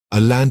a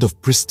land of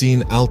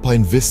pristine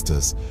alpine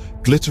vistas,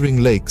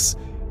 glittering lakes,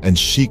 and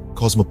chic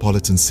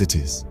cosmopolitan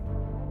cities.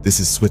 This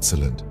is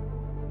Switzerland,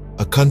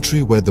 a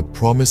country where the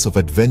promise of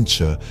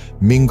adventure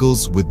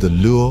mingles with the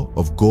lure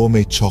of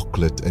gourmet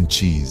chocolate and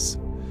cheese.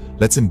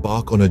 Let's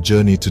embark on a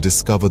journey to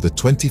discover the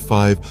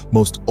 25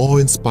 most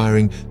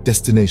awe-inspiring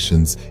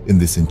destinations in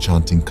this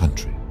enchanting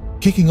country.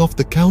 Kicking off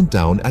the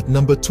countdown at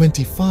number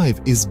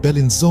 25 is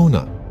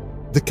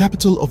Bellinzona. The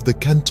capital of the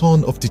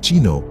canton of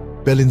Ticino,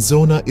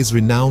 Bellinzona is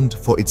renowned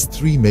for its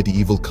 3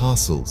 medieval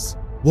castles.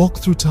 Walk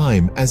through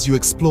time as you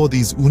explore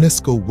these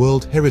UNESCO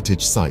World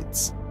Heritage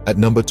Sites. At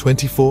number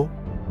 24,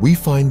 we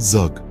find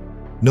Zug.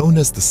 Known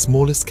as the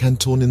smallest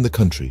canton in the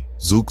country,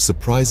 Zug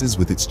surprises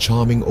with its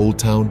charming old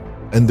town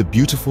and the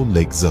beautiful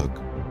Lake Zug.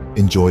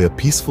 Enjoy a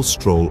peaceful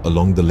stroll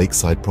along the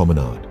lakeside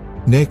promenade.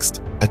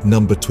 Next, at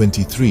number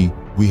 23,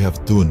 we have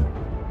Thun.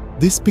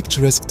 This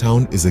picturesque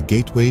town is a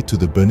gateway to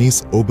the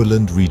Bernese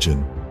Oberland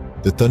region.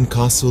 The Thun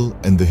Castle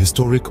and the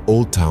historic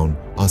Old Town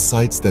are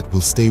sites that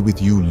will stay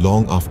with you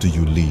long after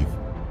you leave.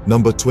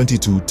 Number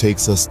 22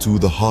 takes us to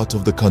the heart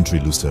of the country,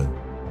 Lucerne.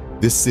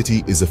 This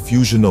city is a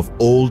fusion of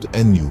old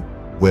and new,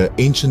 where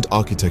ancient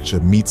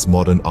architecture meets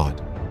modern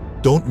art.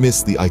 Don't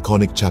miss the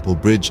iconic Chapel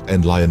Bridge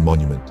and Lion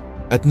Monument.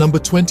 At number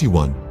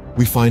 21,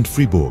 we find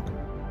Fribourg,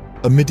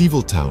 a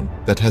medieval town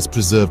that has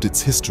preserved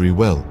its history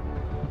well.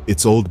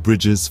 Its old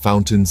bridges,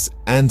 fountains,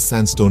 and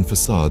sandstone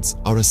facades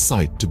are a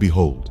sight to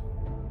behold.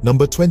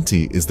 Number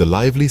 20 is the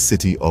lively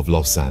city of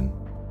Lausanne.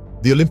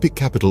 The Olympic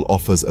capital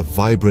offers a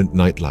vibrant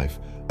nightlife,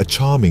 a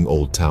charming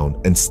old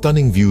town, and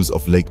stunning views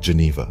of Lake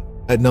Geneva.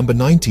 At number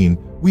 19,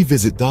 we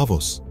visit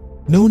Davos.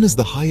 Known as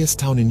the highest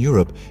town in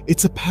Europe,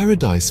 it's a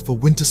paradise for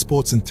winter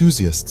sports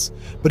enthusiasts.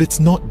 But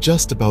it's not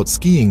just about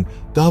skiing.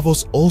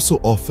 Davos also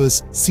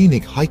offers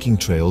scenic hiking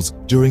trails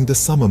during the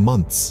summer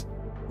months.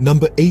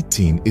 Number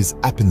 18 is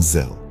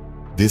Appenzell.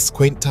 This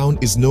quaint town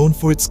is known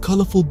for its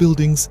colorful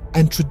buildings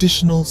and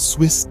traditional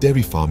Swiss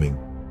dairy farming.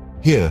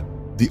 Here,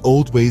 the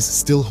old ways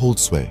still hold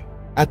sway.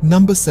 At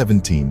number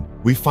 17,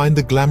 we find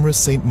the glamorous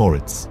St.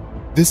 Moritz.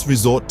 This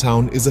resort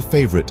town is a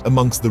favorite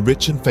amongst the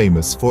rich and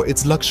famous for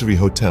its luxury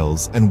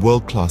hotels and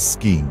world-class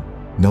skiing.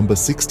 Number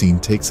 16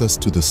 takes us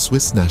to the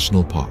Swiss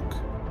National Park.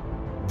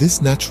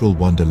 This natural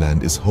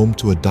wonderland is home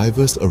to a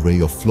diverse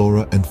array of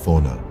flora and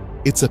fauna.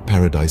 It's a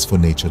paradise for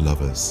nature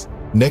lovers.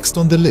 Next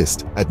on the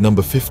list, at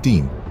number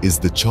 15, is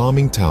the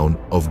charming town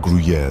of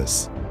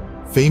Gruyères.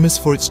 Famous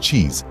for its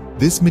cheese,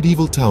 this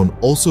medieval town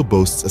also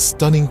boasts a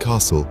stunning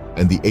castle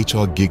and the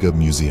H.R. Giger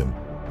Museum.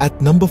 At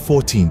number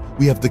 14,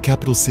 we have the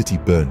capital city,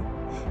 Bern.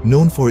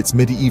 Known for its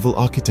medieval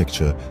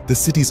architecture, the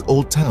city's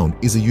old town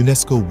is a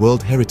UNESCO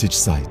World Heritage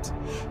Site.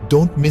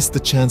 Don't miss the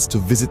chance to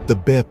visit the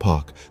Bear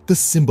Park, the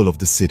symbol of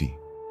the city.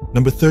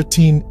 Number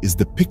 13 is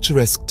the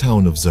picturesque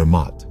town of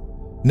Zermatt.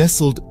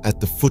 Nestled at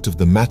the foot of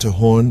the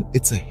Matterhorn,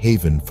 it's a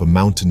haven for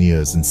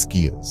mountaineers and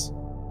skiers.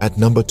 At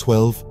number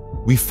 12,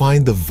 we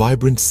find the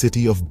vibrant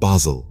city of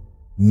Basel.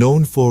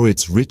 Known for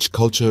its rich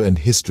culture and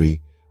history,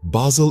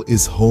 Basel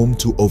is home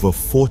to over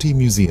 40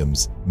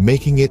 museums,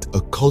 making it a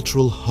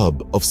cultural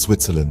hub of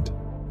Switzerland.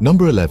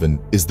 Number 11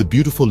 is the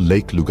beautiful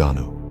Lake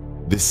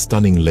Lugano. This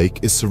stunning lake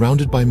is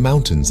surrounded by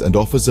mountains and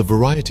offers a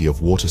variety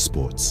of water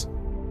sports.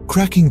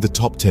 Cracking the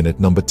top 10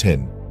 at number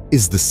 10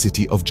 is the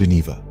city of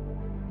Geneva.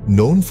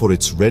 Known for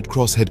its Red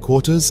Cross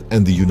headquarters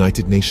and the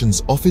United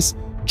Nations office,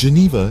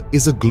 Geneva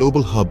is a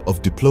global hub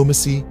of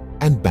diplomacy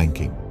and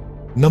banking.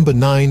 Number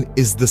 9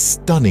 is the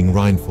stunning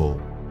Rhine Falls.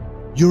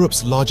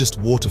 Europe's largest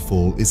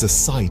waterfall is a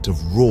sight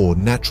of raw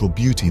natural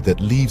beauty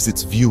that leaves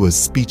its viewers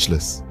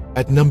speechless.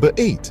 At number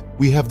 8,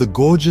 we have the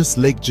gorgeous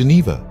Lake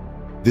Geneva.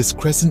 This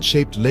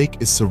crescent-shaped lake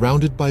is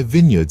surrounded by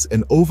vineyards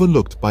and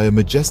overlooked by a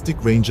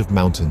majestic range of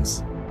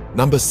mountains.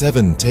 Number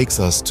 7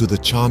 takes us to the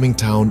charming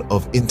town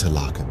of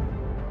Interlaken.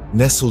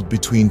 Nestled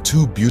between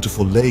 2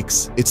 beautiful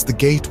lakes, it's the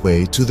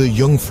gateway to the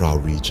Jungfrau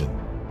region.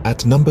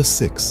 At number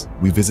 6,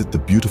 we visit the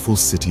beautiful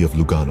city of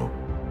Lugano.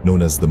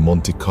 Known as the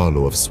Monte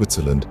Carlo of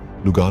Switzerland,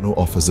 Lugano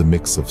offers a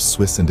mix of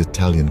Swiss and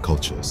Italian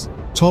cultures.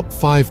 Top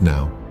 5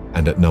 now,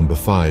 and at number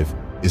 5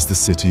 is the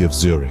city of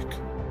Zurich.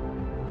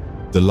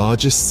 The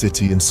largest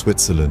city in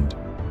Switzerland,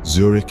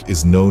 Zurich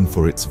is known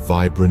for its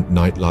vibrant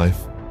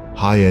nightlife,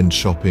 high-end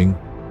shopping,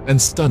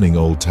 and stunning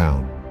old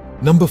town.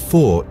 Number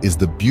 4 is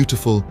the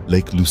beautiful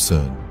Lake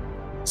Lucerne.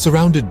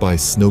 Surrounded by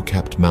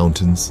snow-capped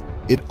mountains,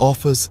 it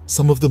offers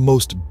some of the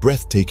most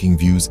breathtaking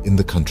views in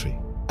the country.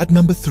 At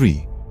number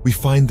 3, we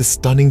find the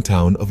stunning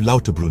town of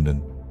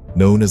Lauterbrunnen.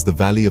 Known as the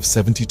Valley of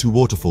 72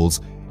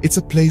 Waterfalls, it's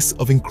a place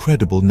of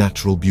incredible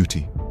natural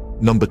beauty.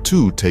 Number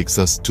 2 takes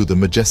us to the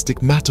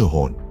majestic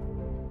Matterhorn.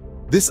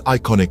 This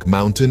iconic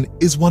mountain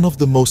is one of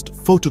the most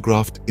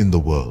photographed in the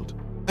world.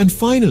 And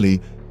finally,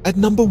 at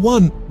number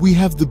 1, we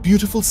have the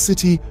beautiful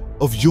city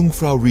of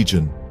Jungfrau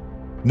region.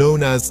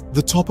 Known as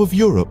the top of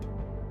Europe,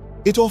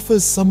 it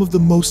offers some of the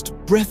most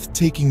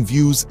breathtaking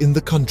views in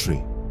the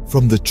country.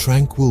 From the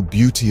tranquil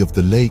beauty of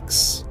the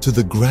lakes to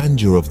the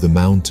grandeur of the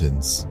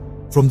mountains.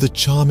 From the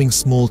charming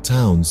small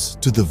towns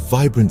to the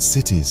vibrant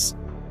cities,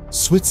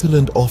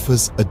 Switzerland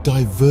offers a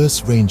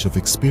diverse range of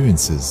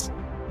experiences.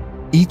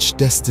 Each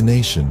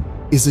destination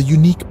is a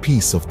unique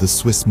piece of the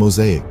Swiss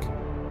mosaic,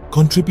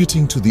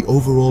 contributing to the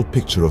overall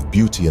picture of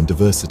beauty and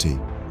diversity.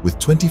 With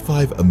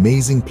 25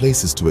 amazing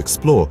places to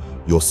explore,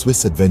 your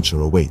Swiss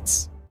adventure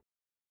awaits.